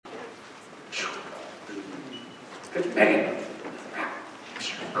Good, Megan.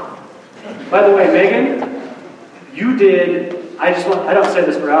 By the way, Megan, you did, I don't say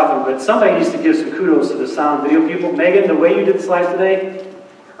this very often, but somebody needs to give some kudos to the sound video people. Megan, the way you did the slides today,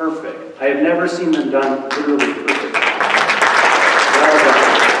 perfect. I have never seen them done literally perfect. Well done.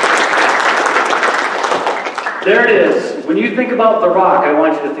 There it is. When you think about the rock, I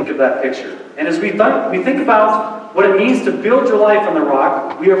want you to think of that picture. And as we think about what it means to build your life on the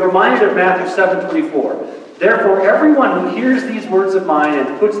rock, we are reminded of Matthew 7:24. Therefore, everyone who hears these words of mine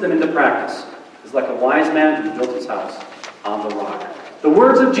and puts them into practice is like a wise man who built his house on the rock. The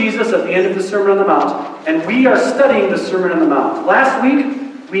words of Jesus at the end of the Sermon on the Mount, and we are studying the Sermon on the Mount. Last week,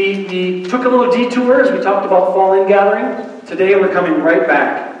 we took a little detour as we talked about fall-in gathering. Today, we're coming right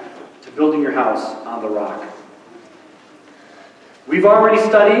back to building your house on the rock. We've already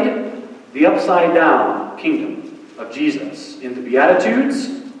studied the upside-down kingdom of Jesus in the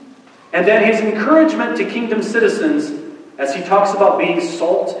Beatitudes, and then his encouragement to kingdom citizens as he talks about being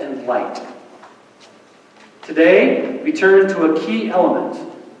salt and light. Today, we turn to a key element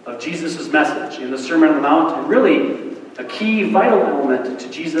of Jesus' message in the Sermon on the Mount, and really a key vital element to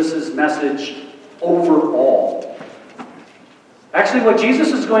Jesus' message overall. Actually, what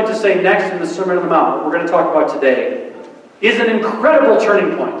Jesus is going to say next in the Sermon on the Mount, what we're going to talk about today, is an incredible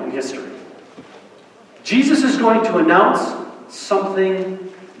turning point in history. Jesus is going to announce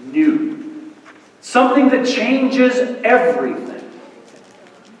something new. Something that changes everything.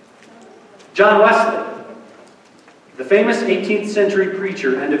 John Wesley, the famous 18th century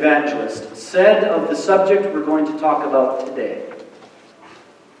preacher and evangelist, said of the subject we're going to talk about today,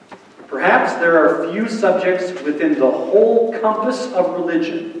 perhaps there are few subjects within the whole compass of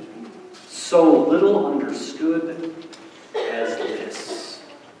religion so little understood as this.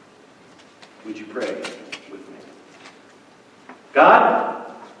 Would you pray with me?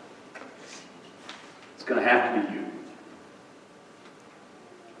 God, it's going to have to be you.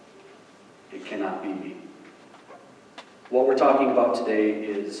 It cannot be me. What we're talking about today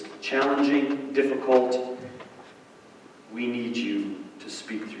is challenging, difficult. We need you to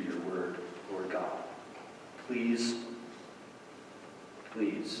speak through your word, Lord God. Please,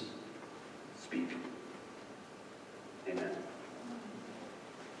 please speak. Amen.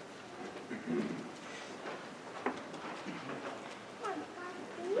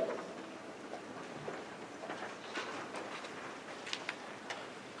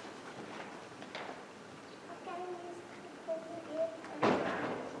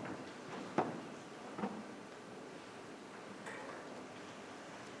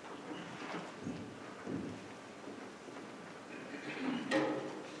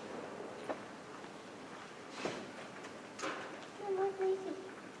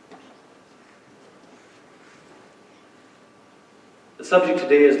 The subject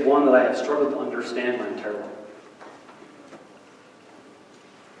today is one that I have struggled to understand my entire life.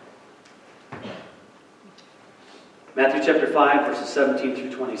 Matthew chapter 5, verses 17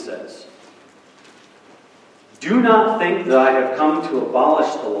 through 20 says, "Do not think that I have come to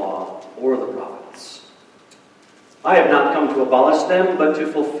abolish the law or the prophets. I have not come to abolish them, but to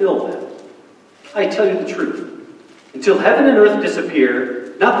fulfill them. I tell you the truth. Until heaven and earth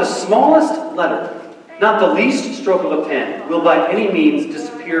disappear, not the smallest letter, not the least stroke of a pen, will by any means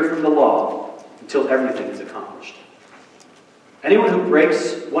disappear from the law until everything is accomplished. Anyone who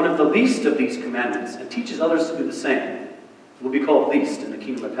breaks one of the least of these commandments and teaches others to do the same will be called least in the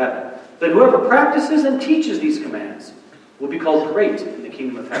kingdom of heaven. But whoever practices and teaches these commands will be called great in the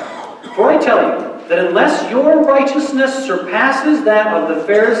kingdom of heaven. For I tell you that unless your righteousness surpasses that of the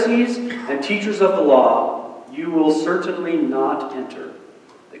Pharisees and teachers of the law, you will certainly not enter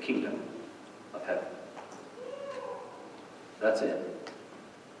the kingdom of heaven." That's it.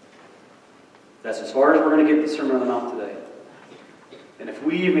 That's as far as we're going to get the Sermon on the Mount today. And if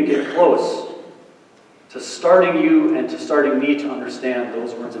we even get close to starting you and to starting me to understand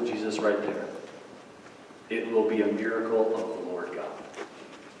those words of Jesus right there, it will be a miracle of the Lord God.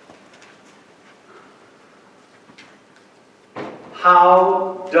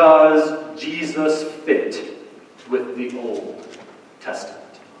 How does Jesus fit with the Old Testament?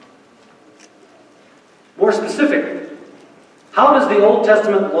 More specifically, how does the Old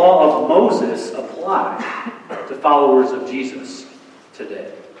Testament law of Moses apply to followers of Jesus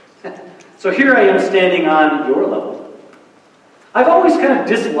today? So here I am standing on your level. I've always kind of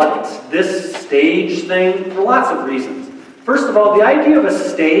disliked this stage thing for lots of reasons. First of all, the idea of a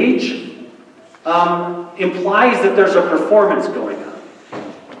stage implies that there's a performance going on.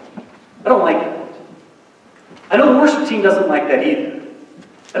 I don't like that. I know the worship team doesn't like that either.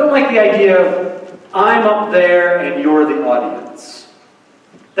 I don't like the idea of I'm up there and you're the audience.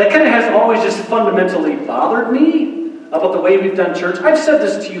 that kind of has always just fundamentally bothered me about the way we've done church. I've said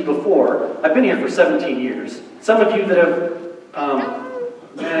this to you before. I've been here for 17 years. Some of you that have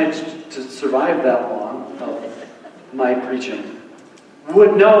managed to survive that long of my preaching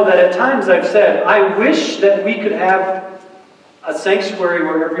would know that at times I've said, I wish that we could have a sanctuary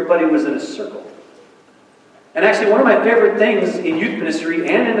where everybody was in a circle. And actually, one of my favorite things in youth ministry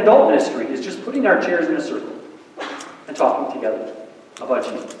and in adult ministry is just putting our chairs in a circle and talking together about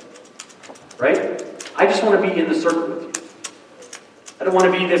Jesus. Right? I just want to be in the circle with you. I don't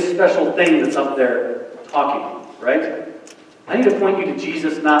want to be this special thing that's up there talking. Right? I need to point you to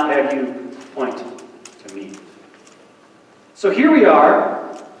Jesus, not have you point to me. So here we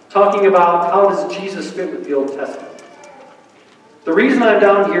are, talking about how does Jesus fit with the Old Testament. The reason I'm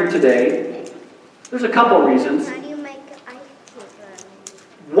down here today, there's a couple reasons. How do you make ice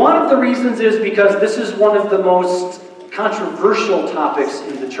cream? One of the reasons is because this is one of the most controversial topics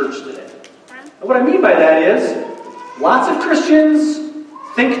in the church today. And what I mean by that is, lots of Christians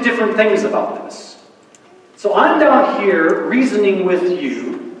think different things about this. So I'm down here reasoning with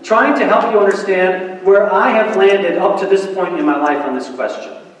you, trying to help you understand where I have landed up to this point in my life on this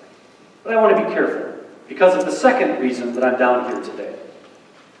question. But I want to be careful, because of the second reason that I'm down here today.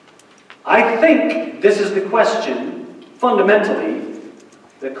 I think this is the question, fundamentally,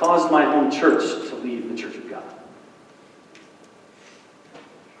 that caused my home church to leave the Church of God.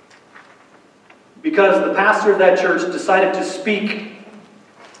 Because the pastor of that church decided to speak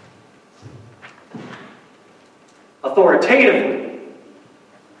authoritatively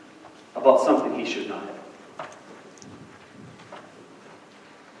about something he should not have.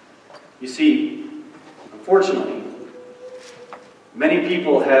 You see, unfortunately, many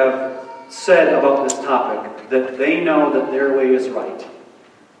people have said about this topic that they know that their way is right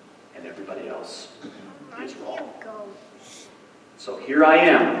and everybody else is wrong. So here I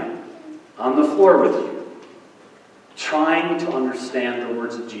am on the floor with you, trying to understand the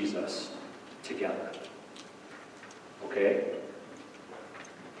words of Jesus together. Okay?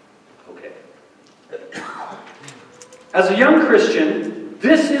 Okay. As a young Christian,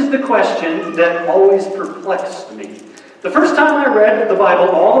 this is the question that always perplexed me. The first time I read the Bible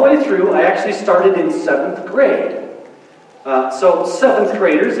all the way through, I actually started in 7th grade. So 7th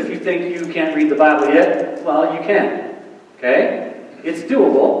graders, if you think you can't read the Bible yet, well, you can. Okay? It's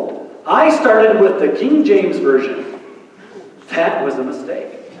doable. I started with the King James Version. That was a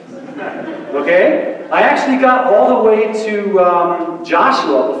mistake. Okay? I actually got all the way to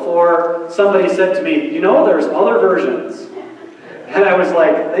Joshua before somebody said to me, you know, there's other versions. And I was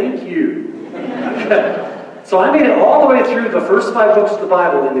like, thank you. So I made it all the way through the first 5 books of the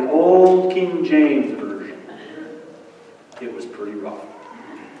Bible in the old King James Version. It was pretty rough.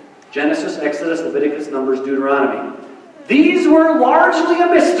 Genesis, Exodus, Leviticus, Numbers, Deuteronomy. These were largely a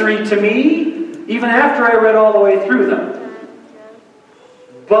mystery to me, even after I read all the way through them.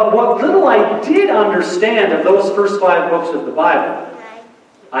 But what little I did understand of those first 5 books of the Bible,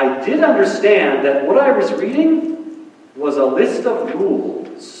 I did understand that what I was reading was a list of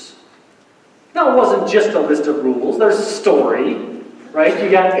rules. Now, it wasn't just a list of rules. There's a story, right? You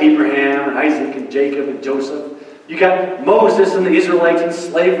got Abraham and Isaac and Jacob and Joseph. You got Moses and the Israelites in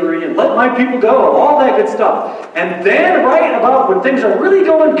slavery and let my people go, all that good stuff. And then, right about when things are really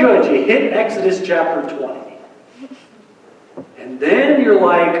going good, you hit Exodus chapter 20. And then you're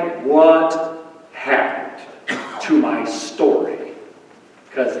like, what happened to my story?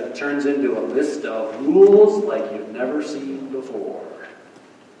 Because it turns into a list of rules like you've never seen before.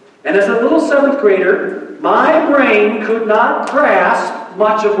 And as a little 7th grader, my brain could not grasp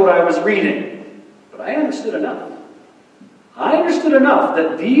much of what I was reading. But I understood enough. I understood enough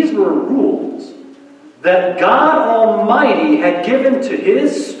that these were rules that God Almighty had given to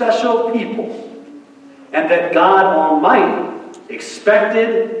His special people. And that God Almighty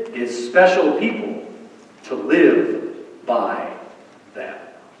expected His special people to live by them.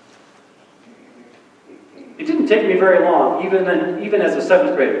 It didn't take me very long, even as a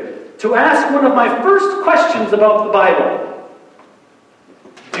 7th grader, to ask one of my first questions about the Bible.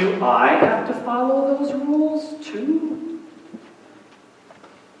 Do I have to follow those rules too?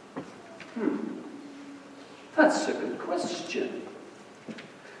 That's a good question.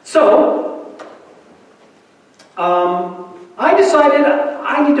 So, I decided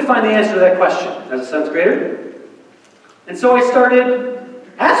I need to find the answer to that question as a 7th grader. And so I started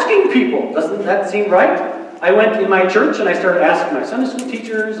asking people. Doesn't that seem right? I went in my church and I started asking my Sunday school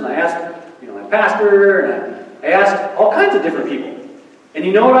teachers, and I asked my pastor, and I asked all kinds of different people. And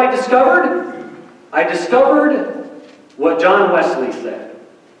you know what I discovered? I discovered what John Wesley said.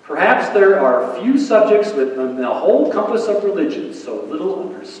 Perhaps there are few subjects within the whole compass of religion so little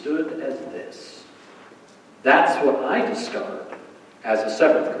understood as this. That's what I discovered as a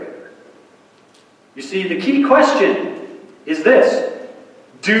 7th grader. You see, the key question is this: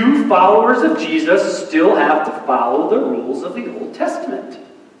 do followers of Jesus still have to follow the rules of the Old Testament?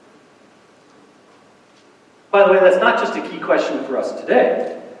 By the way, that's not just a key question for us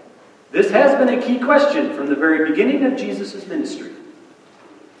today. This has been a key question from the very beginning of Jesus' ministry.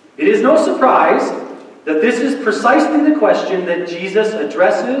 It is no surprise that this is precisely the question that Jesus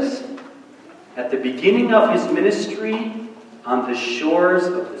addresses at the beginning of his ministry on the shores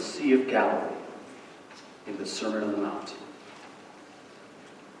of the Sea of Galilee in the Sermon on the Mount.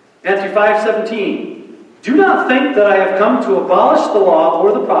 Matthew 5:17. Do not think that I have come to abolish the law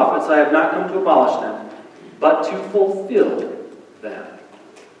or the prophets. I have not come to abolish them, but to fulfill them.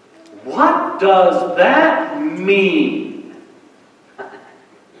 What does that mean?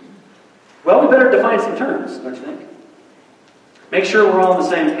 Well, we better define some terms, don't you think? Make sure we're all on the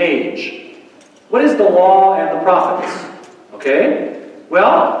same page. What is the law and the prophets? Okay?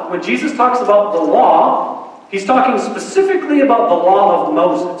 Well, when Jesus talks about the law, he's talking specifically about the law of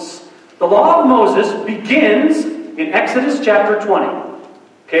Moses. The law of Moses begins in Exodus chapter 20.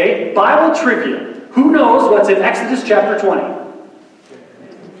 Okay? Bible trivia. Who knows what's in Exodus chapter 20?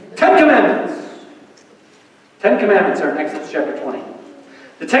 10 Commandments. 10 Commandments are in Exodus chapter 20.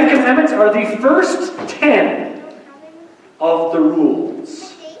 The 10 Commandments are the first 10 of the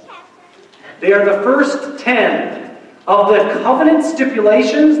rules. They are the first 10 of the covenant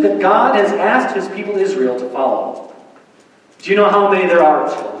stipulations that God has asked his people Israel to follow. Do you know how many there are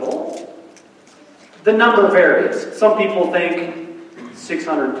total? The number varies. Some people think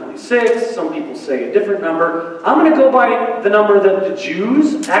 626. Some people say a different number. I'm going to go by the number that the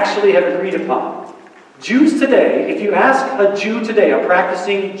Jews actually have agreed upon. Jews today, if you ask a Jew today, a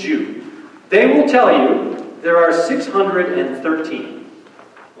practicing Jew, they will tell you there are 613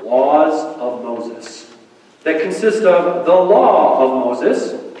 laws of Moses that consist of the law of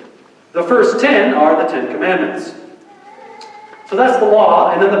Moses. The first 10 are the 10 Commandments. So that's the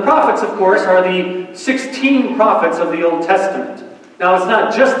law. And then the prophets, of course, are the 16 prophets of the Old Testament. Now, it's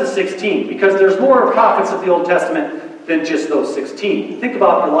not just the 16, because there's more prophets of the Old Testament than just those 16. Think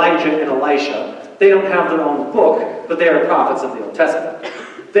about Elijah and Elisha. They don't have their own book, but they are prophets of the Old Testament.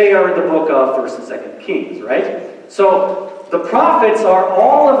 They are in the book of 1st and 2nd Kings, right? So, the prophets are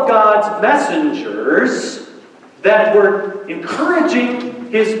all of God's messengers that were encouraging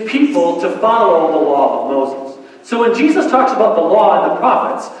his people to follow the law of Moses. So when Jesus talks about the law and the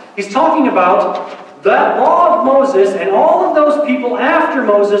prophets, he's talking about that law of Moses and all of those people after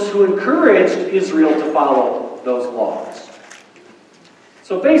Moses who encouraged Israel to follow those laws.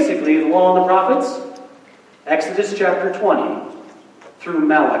 So basically, the law and the prophets, Exodus chapter 20 through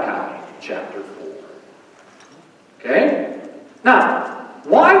Malachi chapter 4. Okay? Now,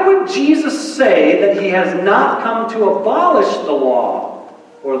 why would Jesus say that he has not come to abolish the law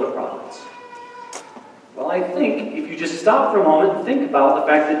or the prophets? Well, I think if you just stop for a moment and think about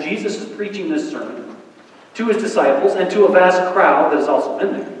the fact that Jesus is preaching this sermon to his disciples and to a vast crowd that has also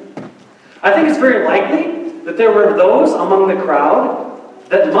been there, I think it's very likely that there were those among the crowd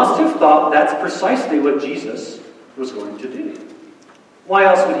that must have thought that's precisely what Jesus was going to do. Why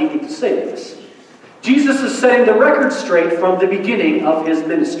else would he need to say this? Jesus is setting the record straight from the beginning of his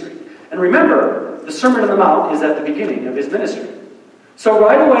ministry. And remember, the Sermon on the Mount is at the beginning of his ministry. So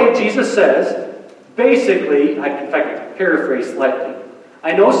right away, Jesus says, basically, if I could paraphrase slightly,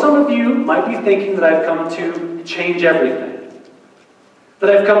 I know some of you might be thinking that I've come to change everything. That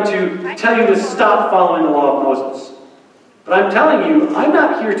I've come to tell you to stop following the law of Moses. But I'm telling you, I'm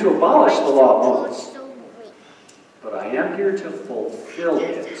not here to abolish the law of Moses. But I am here to fulfill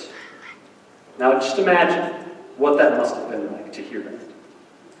it. Now just imagine what that must have been like to hear that.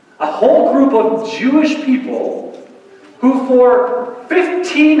 A whole group of Jewish people who for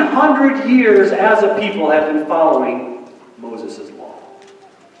 1,500 years as a people have been following Moses' law.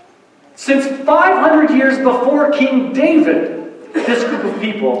 Since 500 years before King David, this group of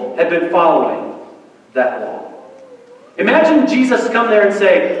people had been following that law. Imagine Jesus come there and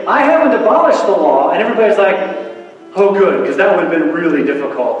say, I haven't abolished the law, and everybody's like, oh good, because that would have been really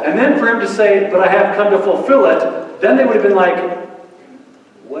difficult. And then for him to say, but I have come to fulfill it, then they would have been like,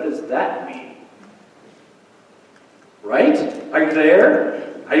 what does that mean? Right? Are you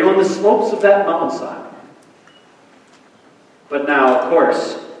there? Are you on the slopes of that mountainside? But now, of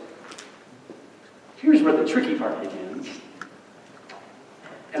course, here's where the tricky part begins.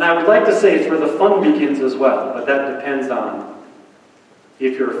 And I would like to say it's where the fun begins as well, but that depends on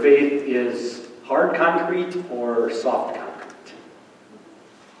if your faith is hard concrete or soft concrete.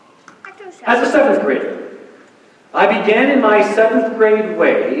 As a seventh grader, I began in my seventh grade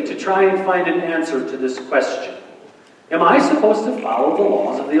way to try and find an answer to this question. Am I supposed to follow the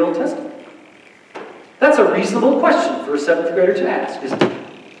laws of the Old Testament? That's a reasonable question for a seventh grader to ask, isn't it?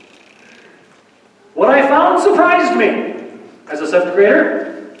 What I found surprised me as a seventh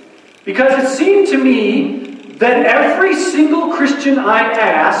grader, because it seemed to me that every single Christian I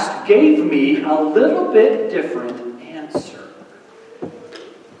asked gave me a little bit different answer.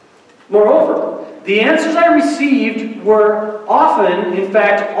 Moreover, the answers I received were often, in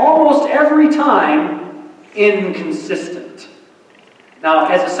fact, almost every time, inconsistent. Now,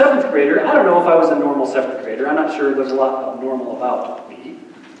 as a seventh grader, I don't know if I was a normal seventh grader. I'm not sure there's a lot of normal about me.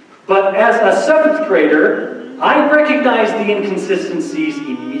 But as a seventh grader, I recognized the inconsistencies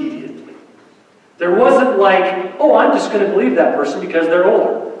immediately. There wasn't like, oh, I'm just going to believe that person because they're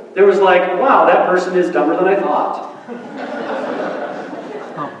older. There was like, wow, that person is dumber than I thought.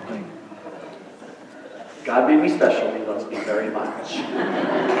 God made me special. He loves me very much.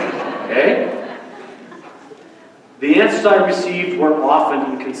 Okay? The answers I received were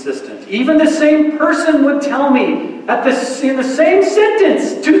often inconsistent. Even the same person would tell me in the same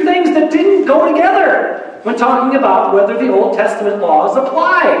sentence two things that didn't go together when talking about whether the Old Testament laws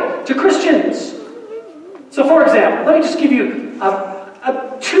apply to Christians. So, for example, let me just give you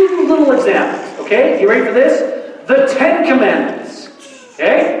two little examples. Okay? You ready for this? The Ten Commandments.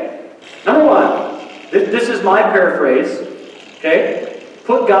 Okay? Number one. This is my paraphrase. Okay?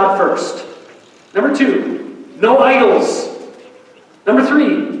 Put God first. Number two, no idols. Number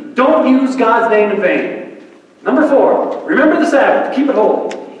three, don't use God's name in vain. Number four, remember the Sabbath, keep it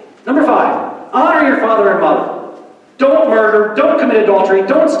holy. Number five, honor your father and mother. Don't murder, don't commit adultery,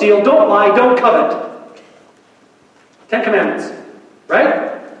 don't steal, don't lie, don't covet. 10 Commandments.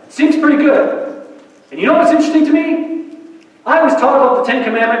 Right? Seems pretty good. And you know what's interesting to me? I was taught about the 10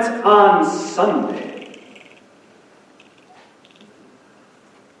 Commandments on Sunday.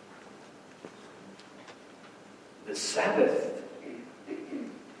 The Sabbath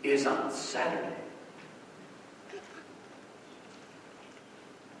is on Saturday.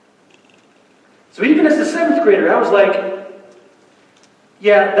 So even as a seventh grader, I was like,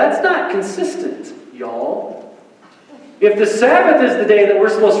 yeah, that's not consistent, y'all. If the Sabbath is the day that we're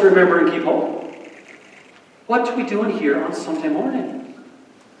supposed to remember and keep holy, what are we doing here on Sunday morning?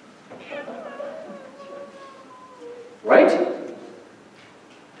 Right?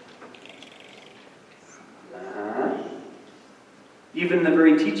 Even in the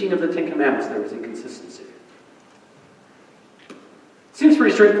very teaching of the Ten Commandments, there was inconsistency. Seems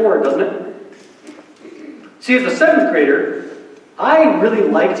pretty straightforward, doesn't it? See, as a seventh grader, I really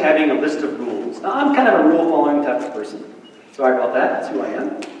liked having a list of rules. Now, I'm kind of a rule-following type of person. Sorry about that. That's who I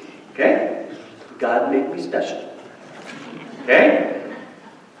am. Okay? God made me special. Okay?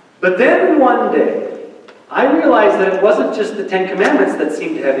 But then one day, I realized that it wasn't just the Ten Commandments that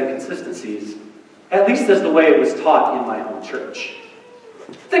seemed to have inconsistencies, at least as the way it was taught in my home church.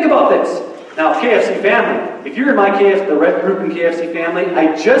 Think about this. Now, KFC family, if you're in the red group in KFC family,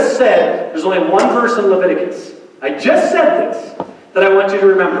 I just said there's only one verse in Leviticus. I just said this that I want you to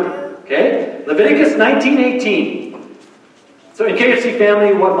remember. Okay? Leviticus 19:18. So in KFC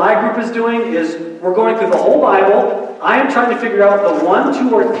family, what my group is doing is we're going through the whole Bible. I am trying to figure out the 1,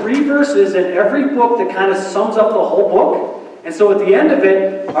 2, or 3 verses in every book that kind of sums up the whole book. And so at the end of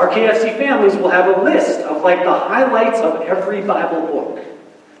it, our KFC families will have a list of like the highlights of every Bible book.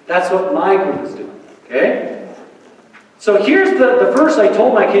 That's what my group is doing. Okay? So here's the verse I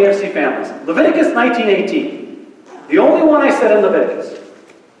told my KFC families. Leviticus 19:18. The only one I said in Leviticus.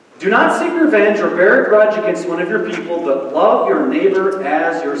 Do not seek revenge or bear a grudge against one of your people, but love your neighbor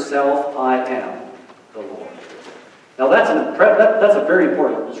as yourself. I am the Lord. Now that's a very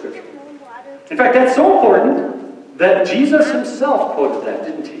important scripture. In fact, that's so important that Jesus himself quoted that,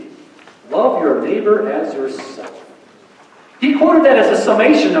 didn't he? Love your neighbor as yourself. He quoted that as a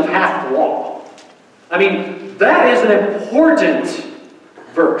summation of half the law. I mean, that is an important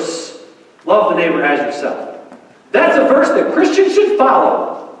verse. Love the neighbor as yourself. That's a verse that Christians should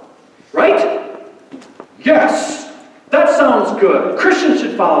follow. Right? Yes. That sounds good. Christians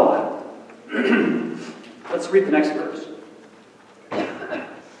should follow that. Let's read the next verse.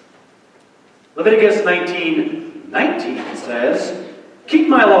 Leviticus 19:19 says, keep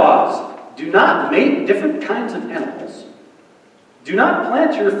my laws. Do not make different kinds of animals. Do not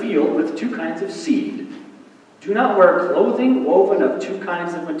plant your field with 2 kinds of seed. Do not wear clothing woven of 2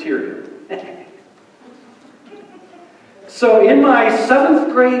 kinds of material. So in my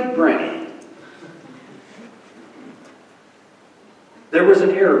 7th grade brain, there was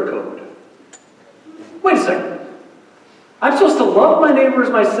an error code. Wait a second. I'm supposed to love my neighbor as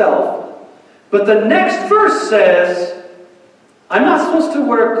myself, But the next verse says, I'm not supposed to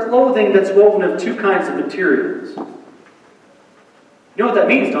wear clothing that's woven of two kinds of materials. You know what that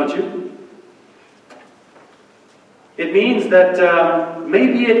means, don't you? It means that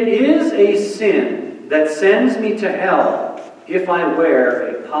maybe it is a sin that sends me to hell if I wear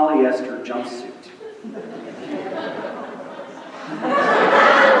a polyester jumpsuit.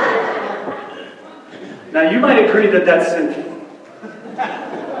 Now, you might agree that that's sinful.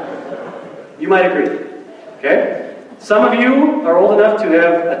 You might agree. Okay? Some of you are old enough to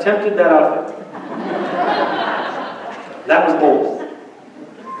have attempted that outfit. That was bold.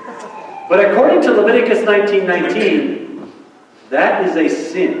 But according to Leviticus 19:19, that is a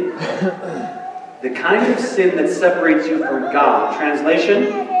sin. The kind of sin that separates you from God. Translation,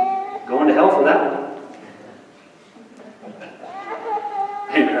 going to hell for that one.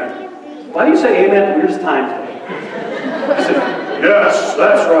 Amen. Why do you say amen at weirdest times? I said, yes,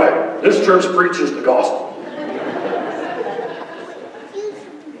 that's right. This church preaches the gospel.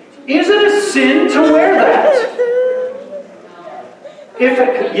 Is it a sin to wear that?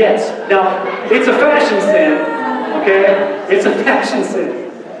 Yes. Now, it's a fashion sin. Okay? It's a fashion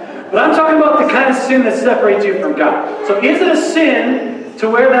sin. But I'm talking about the kind of sin that separates you from God. So is it a sin to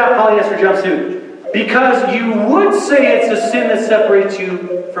wear that polyester jumpsuit? Because you would say it's a sin that separates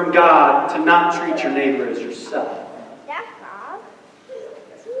you from God to not treat your neighbor as yourself.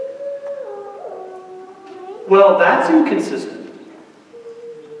 Well, that's inconsistent.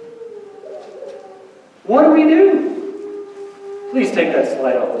 What do we do? Please take that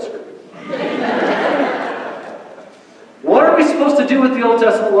slide off the screen. What are we supposed to do with the Old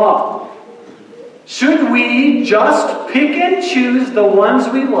Testament law? Should we just pick and choose the ones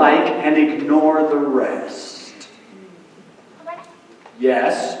we like and ignore the rest?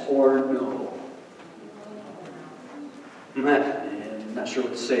 Yes or no? I'm not sure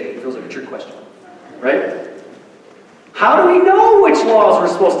what to say. It feels like a trick question. Right? How do we know which laws we're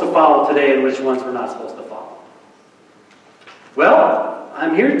supposed to follow today and which ones we're not supposed to follow? Well,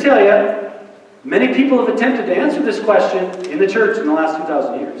 I'm here to tell you, many people have attempted to answer this question in the church in the last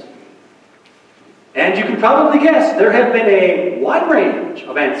 2,000 years. And you can probably guess there have been a wide range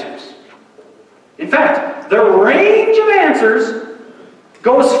of answers. In fact, the range of answers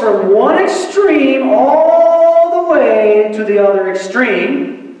goes from one extreme all the way to the other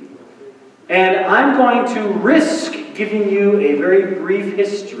extreme. And I'm going to risk giving you a very brief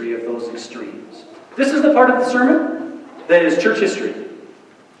history of those extremes. This is the part of the sermon that is church history.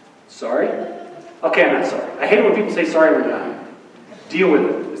 Sorry? Okay, I'm not sorry. I hate it when people say sorry when you're not. Deal with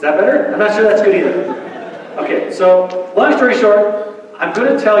it. Is that better? I'm not sure that's good either. Okay, so long story short, I'm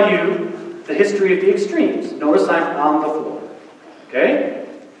going to tell you the history of the extremes. Notice I'm on the floor. Okay?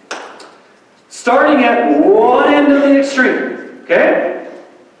 Starting at one end of the extreme. Okay?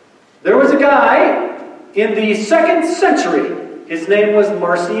 There was a guy in the 2nd century. His name was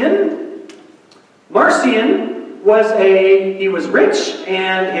Marcion. Marcion he was rich,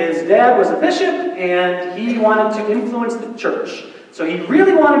 and his dad was a bishop, and he wanted to influence the church. So he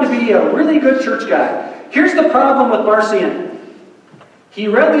really wanted to be a really good church guy. Here's the problem with Marcion. He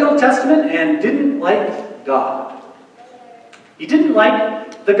read the Old Testament and didn't like God. He didn't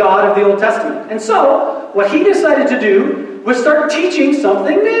like the God of the Old Testament. And so, what he decided to do was start teaching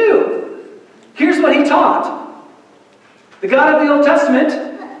something new. Here's what he taught. The God of the Old Testament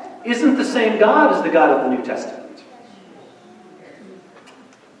isn't the same God as the God of the New Testament.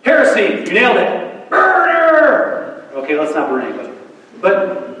 Heresy, you nailed it. Murder! Okay, let's not burn anybody.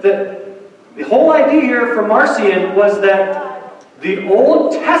 But the whole idea here from Marcion was that the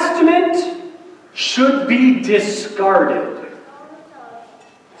Old Testament should be discarded.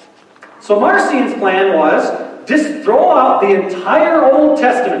 So Marcion's plan was just throw out the entire Old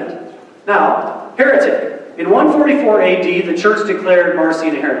Testament. Now, heretic. In 144 AD, the church declared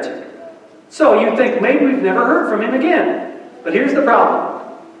Marcion a heretic. So you'd think maybe we've never heard from him again. But here's the problem.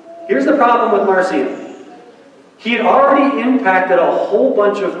 Here's the problem with Marcion. He had already impacted a whole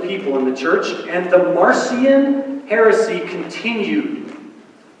bunch of people in the church, and the Marcion heresy continued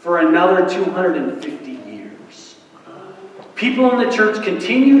for another 250 years. People in the church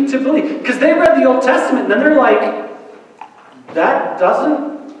continued to believe, because they read the Old Testament, and then they're like, that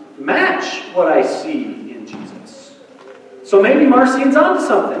doesn't match what I see in Jesus. So maybe Marcion's onto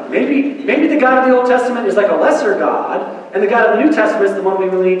something. Maybe the God of the Old Testament is like a lesser God, and the God of the New Testament is the one we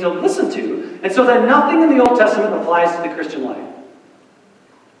really need to listen to. And so then nothing in the Old Testament applies to the Christian life.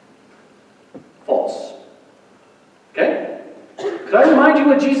 False. Okay? Could I remind you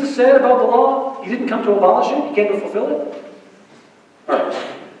what Jesus said about the law? He didn't come to abolish it. He came to fulfill it. Alright.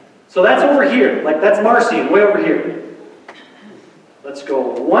 So that's over here. Like, that's Marcion, way over here. Let's go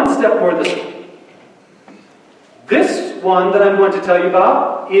one step more this way. This one that I'm going to tell you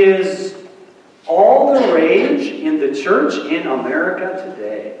about is all the rage in the church in America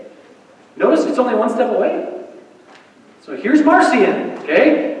today. Notice it's only one step away. So here's Marcion,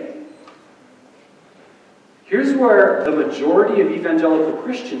 okay? Here's where the majority of evangelical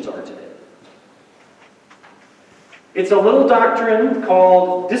Christians are today. It's a little doctrine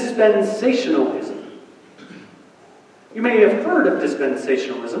called dispensationalism. You may have heard of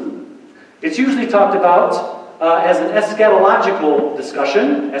dispensationalism. It's usually talked about as an eschatological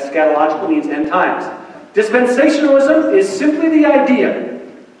discussion. Eschatological means end times. Dispensationalism is simply the idea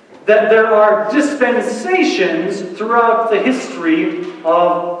that there are dispensations throughout the history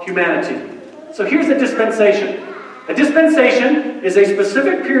of humanity. So here's a dispensation. A dispensation is a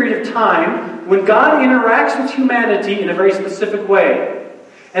specific period of time when God interacts with humanity in a very specific way.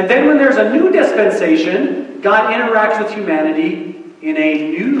 And then when there's a new dispensation, God interacts with humanity in a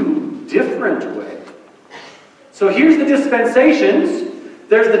new, different way. So here's the dispensations.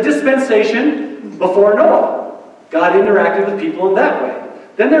 There's the dispensation before Noah. God interacted with people in that way.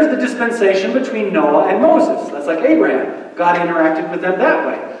 Then there's the dispensation between Noah and Moses. That's like Abraham. God interacted with them that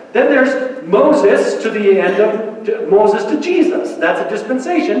way. Then there's Moses to the end of Moses to Jesus. That's a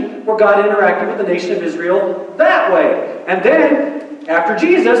dispensation where God interacted with the nation of Israel that way. And then, after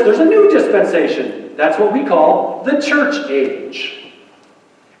Jesus, there's a new dispensation. That's what we call the church age.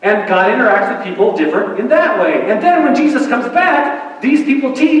 And God interacts with people different in that way. And then when Jesus comes back, these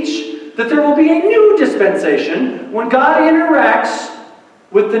people teach that there will be a new dispensation when God interacts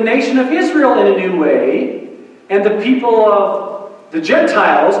with the nation of Israel in a new way, and the people of the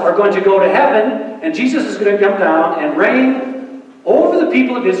Gentiles are going to go to heaven, and Jesus is going to come down and reign over the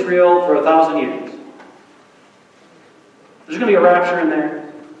people of Israel for 1,000 years. There's going to be a rapture in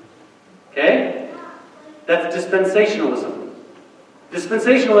there. Okay? That's dispensationalism.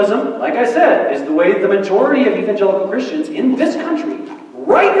 Dispensationalism, like I said, is the way the majority of evangelical Christians in this country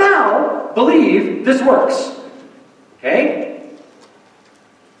right now believe this works. Okay?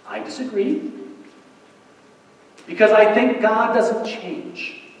 I disagree. Because I think God doesn't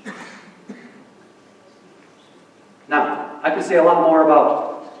change. Now, I could say a lot more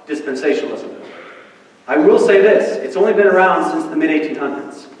about dispensationalism. I will say this. It's only been around since the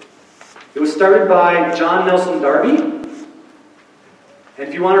mid-1800s. It was started by John Nelson Darby. And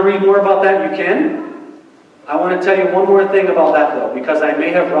if you want to read more about that, you can. I want to tell you one more thing about that, though, because I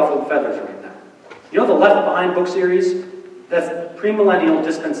may have ruffled feathers right now. You know the Left Behind book series? That's premillennial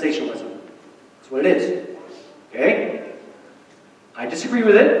dispensationalism. That's what it is. Okay? I disagree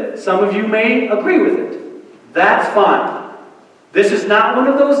with it. Some of you may agree with it. That's fine. This is not one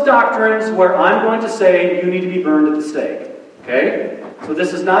of those doctrines where I'm going to say you need to be burned at the stake. Okay? So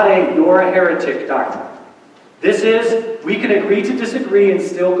this is not a you're a heretic doctrine. This is, we can agree to disagree and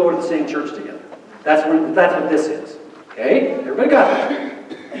still go to the same church together. That's what this is. Okay? Everybody got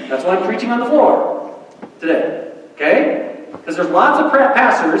that? That's why I'm preaching on the floor today. Okay? Because there's lots of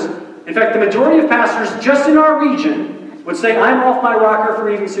pastors. In fact, the majority of pastors just in our region would say, I'm off my rocker for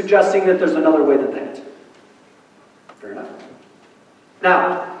even suggesting that there's another way than that. Fair enough.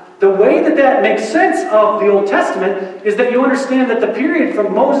 Now, the way that makes sense of the Old Testament is that you understand that the period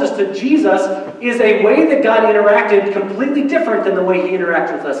from Moses to Jesus is a way that God interacted completely different than the way He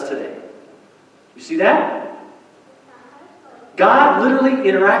interacts with us today. You see that? God literally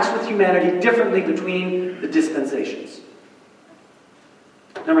interacts with humanity differently between the dispensations.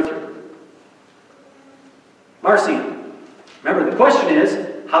 Number 3. Marcion. Remember, the question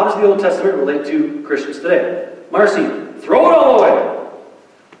is, how does the Old Testament relate to Christians today? Marcion. Throw it all away.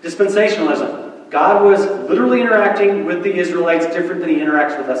 Dispensationalism. God was literally interacting with the Israelites different than He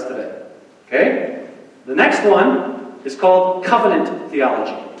interacts with us today. Okay? The next one is called covenant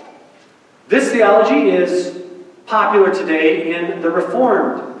theology. This theology is popular today in the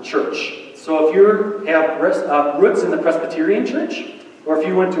Reformed Church. So if you have roots in the Presbyterian Church, or if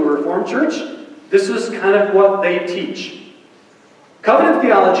you went to a Reformed church, this is kind of what they teach. Covenant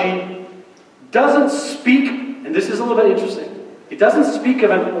theology doesn't speak, and this is a little bit interesting, it doesn't speak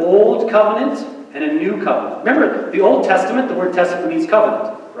of an old covenant and a new covenant. Remember, the Old Testament, the word testament means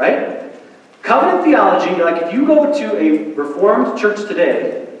covenant, right? Covenant theology, like if you go to a Reformed church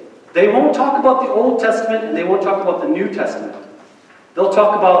today, they won't talk about the Old Testament and they won't talk about the New Testament. They'll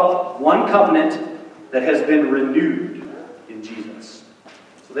talk about one covenant that has been renewed in Jesus.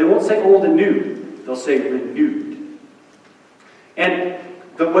 So they won't say old and new, they'll say renewed. And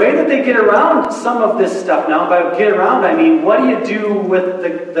the way that they get around some of this stuff now, by get around, I mean, what do you do with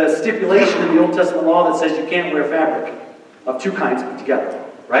the stipulation in the Old Testament law that says you can't wear fabric of two kinds put together,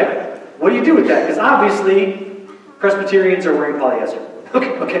 right? What do you do with that? Because obviously, Presbyterians are wearing polyester.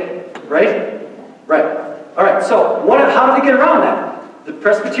 Okay, right? Right. All All right, so how do they get around that? The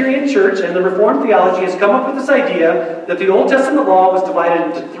Presbyterian Church and the Reformed theology has come up with this idea that the Old Testament law was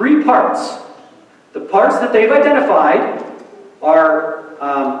divided into three parts. The parts that they've identified are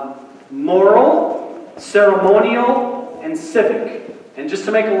moral, ceremonial, and civic. And just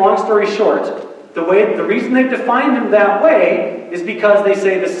to make a long story short, the reason they've defined them that way is because they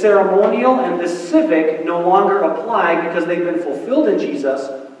say the ceremonial and the civic no longer apply because they've been fulfilled in Jesus.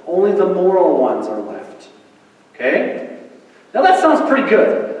 Only the moral ones are left. Okay? Now that sounds pretty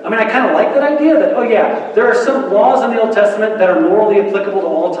good. I mean, I kind of like that idea that, oh yeah, there are some laws in the Old Testament that are morally applicable to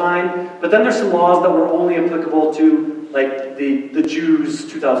all time, but then there's some laws that were only applicable to, like, the Jews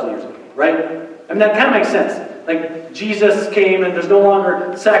 2,000 years ago, right? I mean, that kind of makes sense. Like, Jesus came and there's no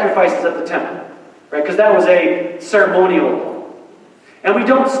longer sacrifices at the temple, right? Because that was a ceremonial law. And we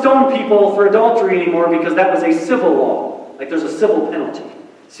don't stone people for adultery anymore because that was a civil law. Like, there's a civil penalty.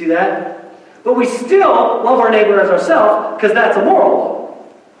 See that? But we still love our neighbor as ourselves because that's a moral law.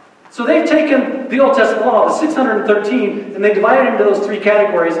 So they've taken the Old Testament law, the 613, and they divided it into those three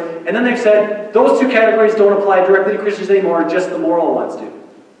categories, and then they've said those two categories don't apply directly to Christians anymore, just the moral ones do.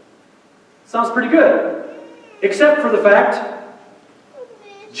 Sounds pretty good. Except for the fact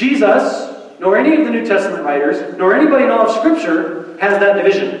Jesus, nor any of the New Testament writers, nor anybody in all of Scripture has that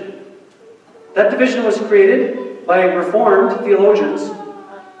division. That division was created by Reformed theologians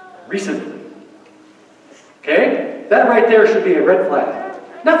recently. Okay? That right there should be a red flag.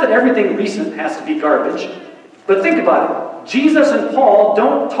 Not that everything recent has to be garbage, but think about it. Jesus and Paul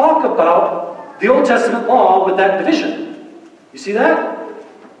don't talk about the Old Testament law with that division. You see that?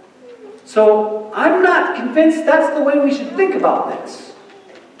 So, I'm not convinced that's the way we should think about this.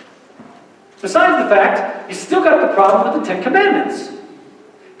 Besides the fact, you still got the problem with the Ten Commandments.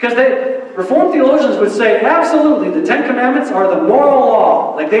 Because Reformed theologians would say, absolutely, the Ten Commandments are the moral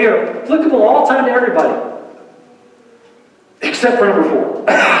law. Like, they are applicable all time to everybody. Except for number 4.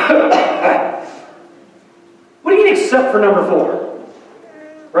 What do you mean, except for number 4?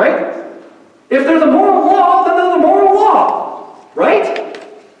 Right? If they're the moral law, then they're the moral law. Right?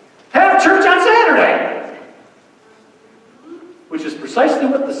 Have church on Saturday. Which is precisely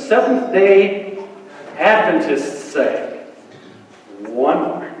what the Seventh-day Adventists say. One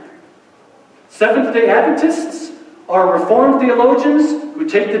more. Seventh-day Adventists are Reformed theologians who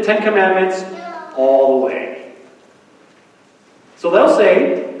take the Ten Commandments all the way. So they'll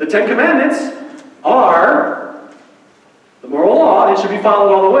say the Ten Commandments are the moral law and should be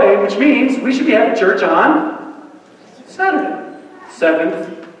followed all the way, which means we should be having church on Saturday.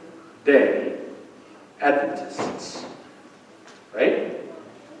 Seventh-day Adventists. Right?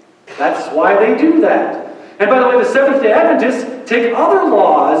 That's why they do that. And by the way, the Seventh-day Adventists take other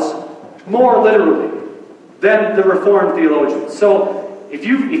laws more literally than the Reformed theologians. So if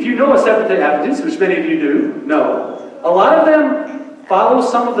you know a Seventh-day Adventist, which many of you do know, a lot of them follow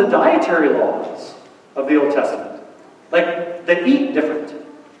some of the dietary laws of the Old Testament. Like, they eat different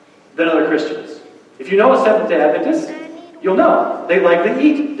than other Christians. If you know a Seventh-day Adventist, you'll know they likely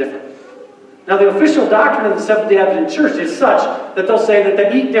eat different. Now, the official doctrine of the Seventh-day Adventist Church is such that they'll say that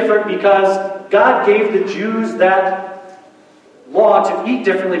they eat different because God gave the Jews that law to eat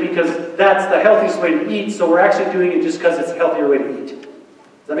differently because that's the healthiest way to eat, so we're actually doing it just because it's a healthier way to eat.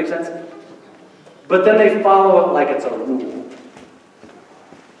 Does that make sense? But then they follow it like it's a rule.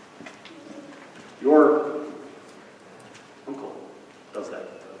 Your uncle does that.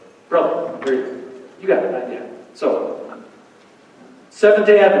 Brother, you got it, yeah. So,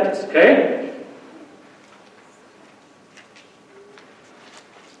 Seventh-day Adventists, okay?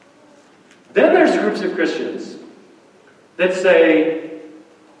 Then there's groups of Christians that say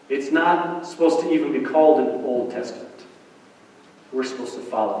it's not supposed to even be called an Old Testament. We're supposed to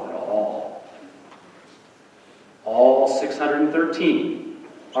follow it all. All 613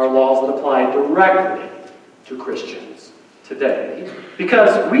 are laws that apply directly to Christians today.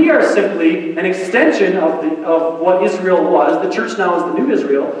 Because we are simply an extension of what Israel was. The church now is the new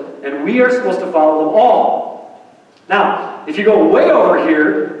Israel, and we are supposed to follow them all. Now, if you go way over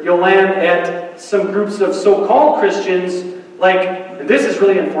here, you'll land at some groups of so-called Christians, like, and this is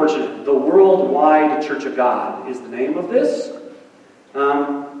really unfortunate, the Worldwide Church of God is the name of this.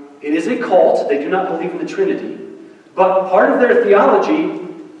 It is a cult. They do not believe in the Trinity. But part of their theology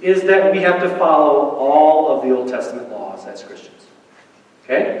is that we have to follow all of the Old Testament laws as Christians.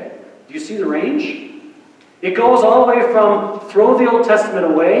 Okay? Do you see the range? It goes all the way from throw the Old Testament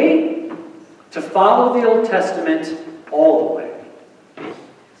away to follow the Old Testament all the way.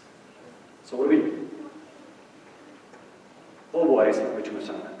 So what do we do? Oh boy, I spent way too much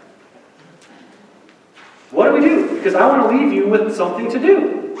time on that. What do we do? Because I want to leave you with something to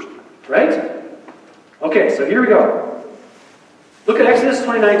do. Right? Okay, so here we go. Look at Exodus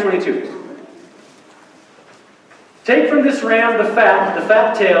 29:22. Take from this ram the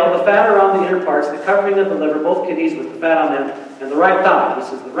fat tail, the fat around the inner parts, the covering of the liver, both kidneys with the fat on them, and the right thigh.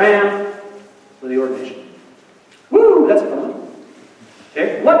 This is the ram for the ordination. Woo, that's fun.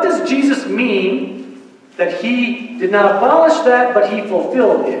 Okay, what does Jesus mean that he did not abolish that, but he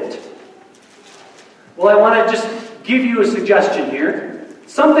fulfilled it? Well, I want to just give you a suggestion here.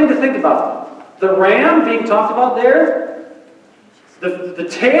 Something to think about. The ram being talked about there, the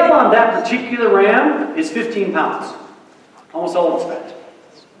tail on that particular ram is 15 pounds. Almost all of its fat.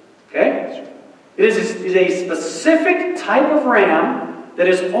 Okay? It is a specific type of ram that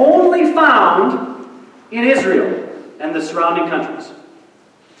is only found in Israel and the surrounding countries.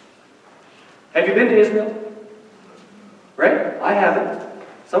 Have you been to Israel? Right? I haven't.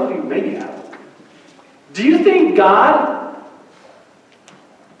 Some of you maybe have. Do you think God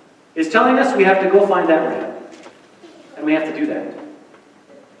is telling us we have to go find that ram? And we have to do that?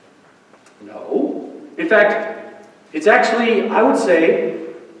 No. In fact, it's actually, I would say,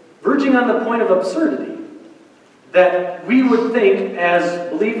 verging on the point of absurdity that we would think as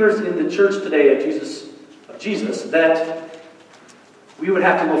believers in the church today of Jesus, that we would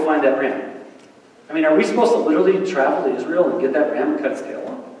have to go find that ram. I mean, are we supposed to literally travel to Israel and get that ram and cut its tail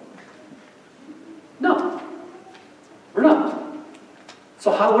off? No. We're not.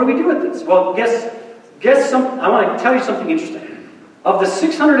 So what do we do with this? Well, I want to tell you something interesting. Of the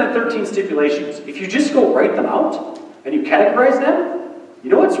 613 stipulations, if you just go write them out and you categorize them, you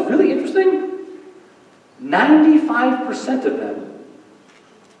know what's really interesting? 95% of them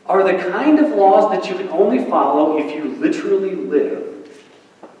are the kind of laws that you can only follow if you literally live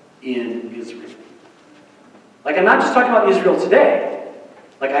in Israel. Like, I'm not just talking about Israel today.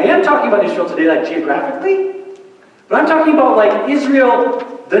 Like, I am talking about Israel today, like, geographically. But I'm talking about, like,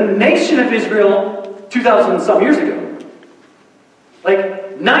 Israel, the nation of Israel, 2,000 and some years ago.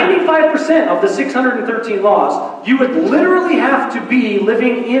 Like, 95% of the 613 laws, you would literally have to be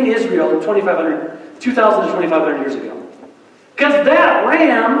living in Israel 2,000 to 2,500 years ago. Because that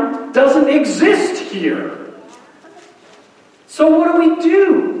ram doesn't exist here. So what do we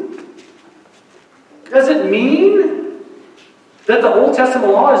do? Does it mean that the Old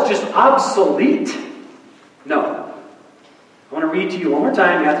Testament law is just obsolete? No. I want to read to you one more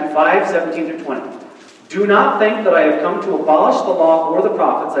time, Matthew 5:17 through 20. Do not think that I have come to abolish the law or the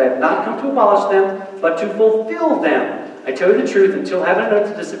prophets. I have not come to abolish them, but to fulfill them. I tell you the truth, until heaven and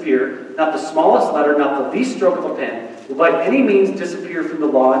earth disappear, not the smallest letter, not the least stroke of a pen, will by any means disappear from the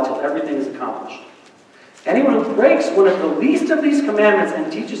law until everything is accomplished. Anyone who breaks one of the least of these commandments and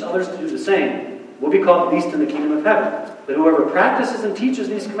teaches others to do the same will be called least in the kingdom of heaven. But whoever practices and teaches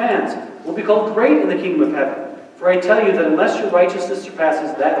these commands will be called great in the kingdom of heaven. For I tell you that unless your righteousness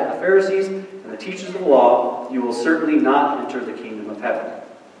surpasses that of the Pharisees and the teachers of the law, you will certainly not enter the kingdom of heaven.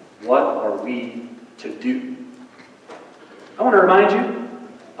 What are we to do? I want to remind you,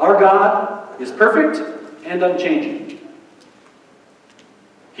 our God is perfect and unchanging.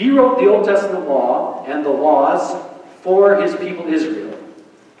 He wrote the Old Testament law and the laws for his people Israel.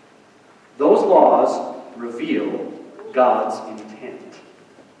 Those laws reveal God's intent.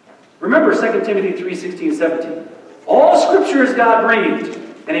 Remember 2 Timothy 3:16, 17. All Scripture is God-breathed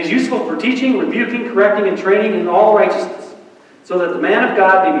and is useful for teaching, rebuking, correcting, and training in all righteousness, so that the man of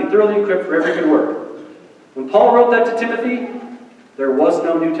God may be thoroughly equipped for every good work. When Paul wrote that to Timothy, there was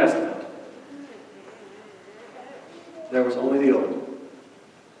no New Testament. There was only the Old.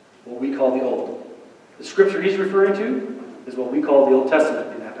 What we call the Old. The Scripture he's referring to is what we call the Old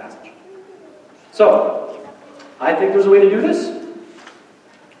Testament in that passage. So, I think there's a way to do this.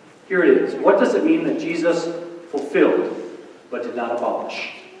 Here it is. What does it mean that Jesus fulfilled but did not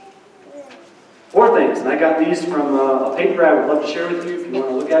abolish? 4 things, and I got these from a paper I would love to share with you if you want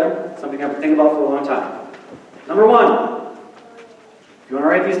to look at them. Something I've been thinking about for a long time. Number 1, if you want to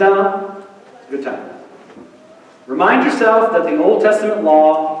write these down, it's a good time. Remind yourself that the Old Testament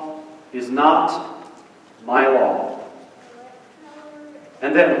law is not my law,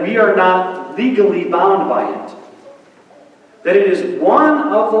 and that we are not legally bound by it. That it is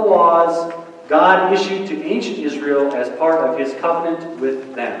one of the laws God issued to ancient Israel as part of his covenant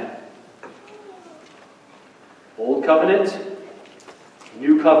with them. Old covenant,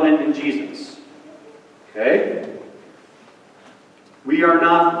 new covenant in Jesus. Okay? We are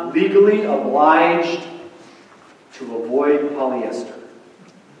not legally obliged to avoid polyester.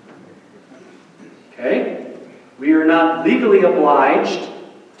 Okay? We are not legally obliged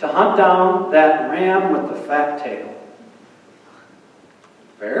to hunt down that ram with the fat tail.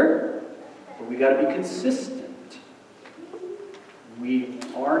 Fair? But we got to be consistent. We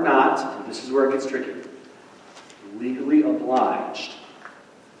are not, and this is where it gets tricky, legally obliged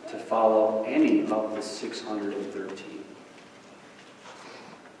to follow any of the 613.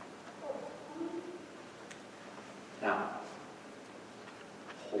 Now,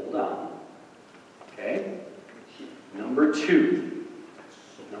 hold on. Okay? Number two.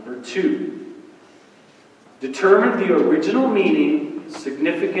 Determine the original meaning,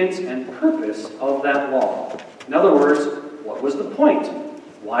 significance, and purpose of that law. In other words, what was the point?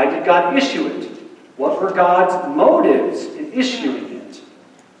 Why did God issue it? What were God's motives in issuing it?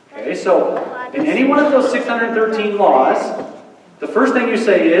 Okay, so in any one of those 613 laws, the first thing you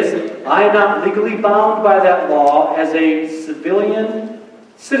say is, I am not legally bound by that law as a civilian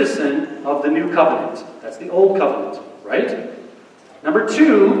citizen of the new covenant. That's the old covenant, right? Number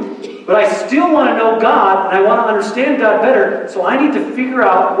two, but I still want to know God, and I want to understand God better, so I need to figure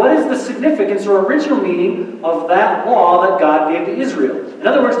out what is the significance or original meaning of that law that God gave to Israel. In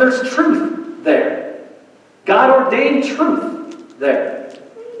other words, there's truth there. God ordained truth there.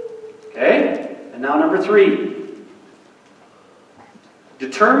 Okay? And now number three.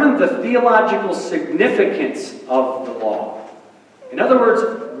 Determine the theological significance of the law. In other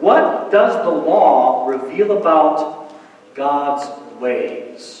words, what does the law reveal about God's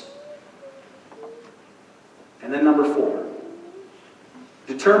ways? And then number four.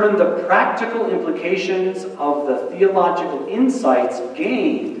 Determine the practical implications of the theological insights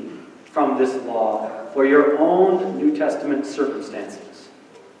gained from this law for your own New Testament circumstances.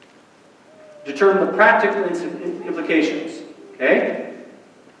 Determine the practical implications. Okay?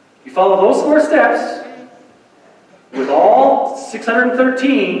 You follow those 4 steps, with all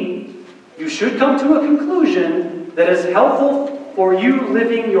 613, you should come to a conclusion that is helpful for you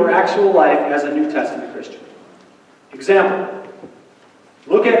living your actual life as a New Testament Christian. Example.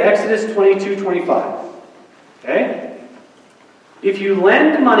 Look at Exodus 22:25. Okay? If you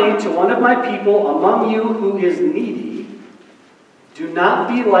lend money to one of my people among you who is needy, do not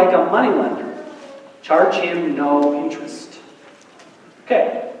be like a moneylender. Charge him no interest.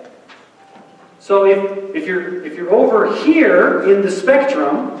 Okay. So if you're over here in the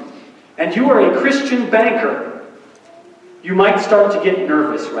spectrum and you are a Christian banker, you might start to get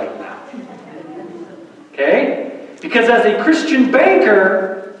nervous right now. Okay? Because as a Christian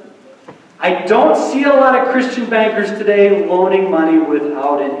banker, I don't see a lot of Christian bankers today loaning money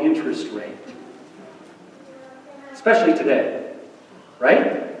without an interest rate. Especially today.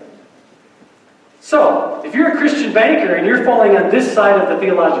 Right? So, if you're a Christian banker and you're falling on this side of the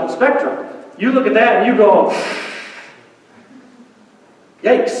theological spectrum, you look at that and you go,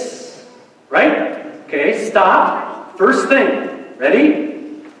 yikes. Right? Okay, stop. First thing.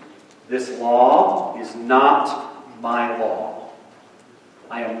 Ready? This law is not my law.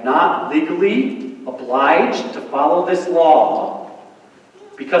 I am not legally obliged to follow this law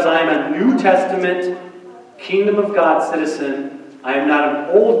because I am a New Testament Kingdom of God citizen. I am not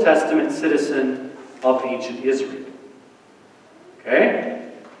an Old Testament citizen of ancient Israel.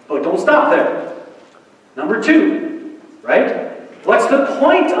 Okay? But don't stop there. Number 2, right? What's the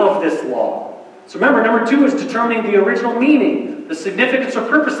point of this law? So remember, number 2 is determining the original meaning, the significance or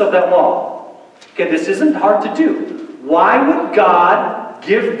purpose of that law. Okay, this isn't hard to do. Why would God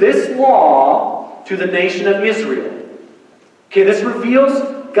give this law to the nation of Israel? Okay, this reveals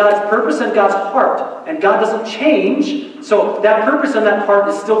God's purpose and God's heart. And God doesn't change, so that purpose and that heart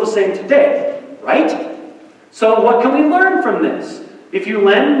is still the same today. Right? So what can we learn from this? If you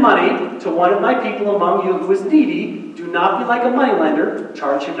lend money to one of my people among you who is needy, do not be like a moneylender,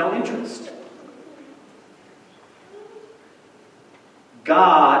 charge him no interest.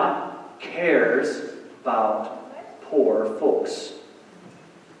 God cares about poor folks.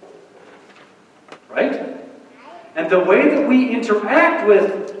 Right? And the way that we interact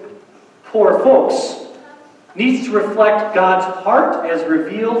with poor folks needs to reflect God's heart as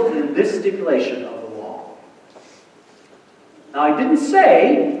revealed in this stipulation of the law. Now, I didn't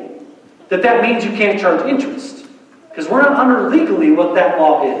say that means you can't charge interest, because we're not under legally what that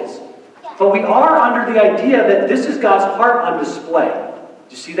law is. But we are under the idea that this is God's heart on display.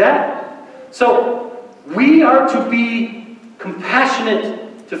 Do you see that? So, we are to be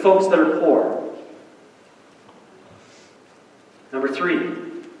compassionate to folks that are poor. Number 3,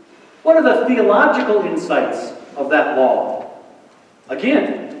 what are the theological insights of that law?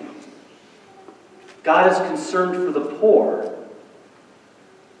 Again, God is concerned for the poor.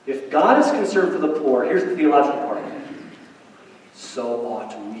 If God is concerned for the poor, here's the theological part. So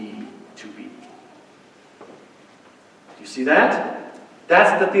ought we to be. Do you see that?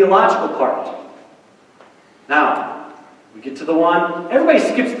 That's the theological part. Now, we get to the one, everybody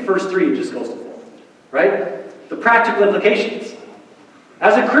skips the first 3 and just goes to 4. Right? The practical implications.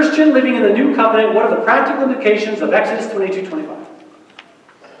 As a Christian living in the new covenant, what are the practical implications of Exodus 22:25?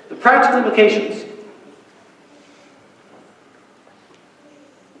 The practical implications.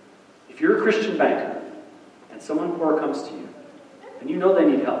 If you're a Christian banker and someone poor comes to you and you know they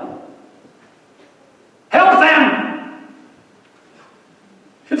need help, help them!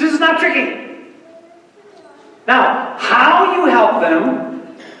 This is not tricky. Now, how you help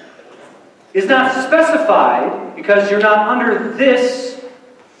them is not specified because you're not under this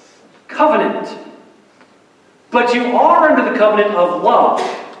covenant. But you are under the covenant of love,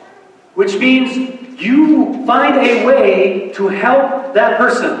 which means you find a way to help that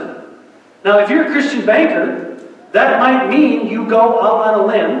person. Now, if you're a Christian banker, that might mean you go out on a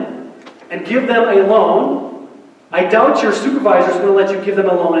limb and give them a loan. I doubt your supervisor is going to let you give them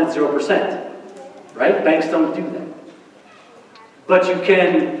a loan at 0%. Right? Banks don't do that. But you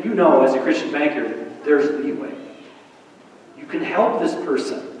can, as a Christian banker, there's leeway. You can help this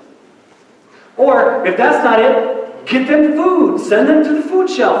person. Or, if that's not it, get them food. Send them to the food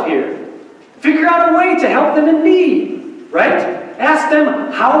shelf here. Figure out a way to help them in need. Right? Ask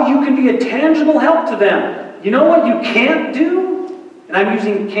them how you can be a tangible help to them. You know what you can't do? And I'm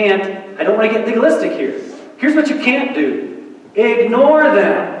using can't. I don't want to get legalistic here. Here's what you can't do. Ignore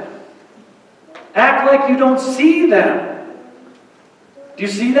them. Act like you don't see them. Do you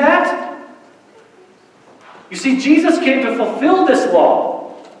see that? You see, Jesus came to fulfill this law.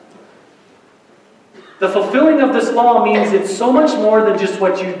 The fulfilling of this law means it's so much more than just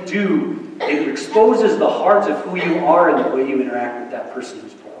what you do. It exposes the heart of who you are and the way you interact with that person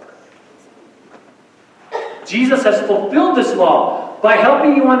who's poor. Jesus has fulfilled this law by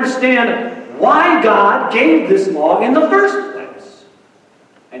helping you understand why God gave this law in the first place.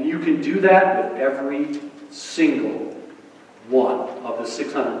 And you can do that with every single one of the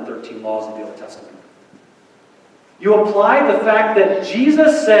 613 laws of the Old Testament. You apply the fact that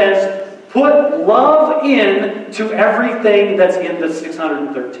Jesus says, put love in to everything that's in the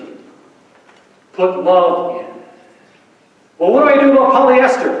 613. Put love in. Well, what do I do about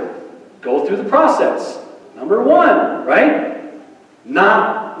polyester? Go through the process. Number 1, right?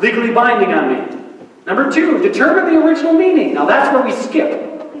 Not legally binding on me. Number 2, determine the original meaning. Now that's where we skip.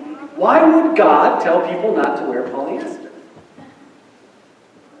 Why would God tell people not to wear polyester?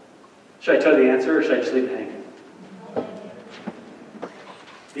 Should I tell you the answer or should I just leave it hanging?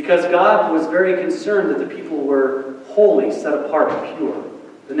 Because God was very concerned that the people were holy, set apart, and pure.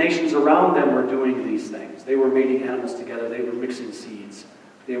 The nations around them were doing these things. They were mating animals together. They were mixing seeds.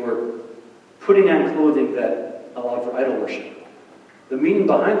 They were putting on clothing that allowed for idol worship. The meaning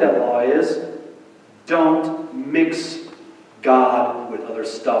behind that law is don't mix God with other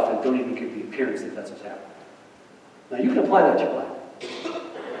stuff and don't even give the appearance that that's what's happening. Now you can apply that to your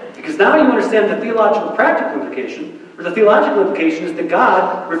life. Because now you understand the theological practical implication. Or the theological implication is that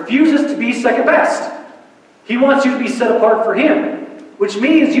God refuses to be second best. He wants you to be set apart for Him. Which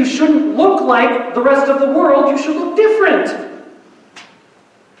means you shouldn't look like the rest of the world. You should look different.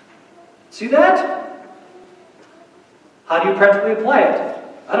 See that? How do you practically apply it?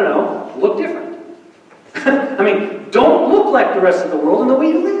 I don't know. Look different. I mean, don't look like the rest of the world in the way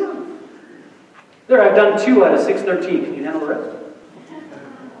you live. There, I've done 2 out of 613. Can you handle the rest?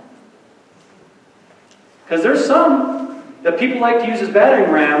 Because there's some that people like to use as battering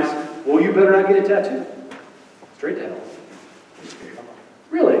rams. Well, you better not get a tattoo. Straight to hell.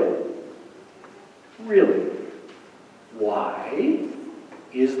 Really? Really? Why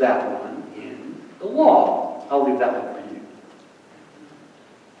is that one in the law? I'll leave that one for you.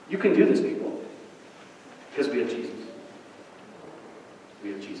 You can do this, people. Because we have Jesus.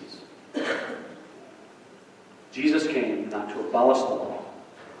 We have Jesus. Jesus came not to abolish the law,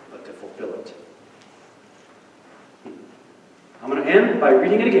 but to fulfill it. I'm going to end by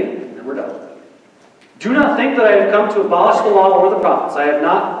reading it again, and then we're done. Do not think that I have come to abolish the law or the prophets. I have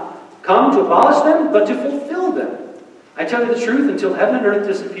not come to abolish them, but to fulfill them. I tell you the truth, until heaven and earth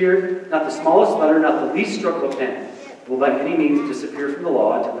disappear, not the smallest letter, not the least stroke of a pen, will by any means disappear from the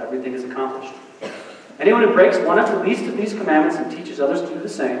law until everything is accomplished. Anyone who breaks one of the least of these commandments and teaches others to do the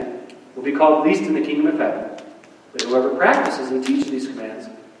same will be called least in the kingdom of heaven. But whoever practices and teaches these commands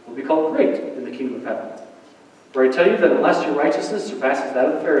will be called great in the kingdom of heaven. For I tell you that unless your righteousness surpasses that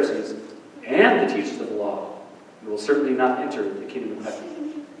of the Pharisees and the teachers of the law, you will certainly not enter the kingdom of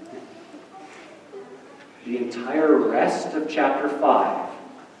heaven. The entire rest of chapter 5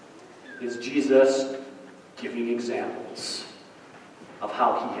 is Jesus giving examples of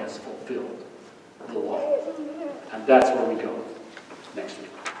how He has fulfilled the law. And that's where we go next week.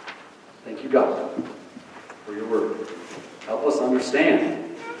 Thank you, God, for your word. Help us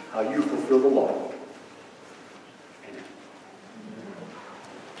understand how you fulfill the law.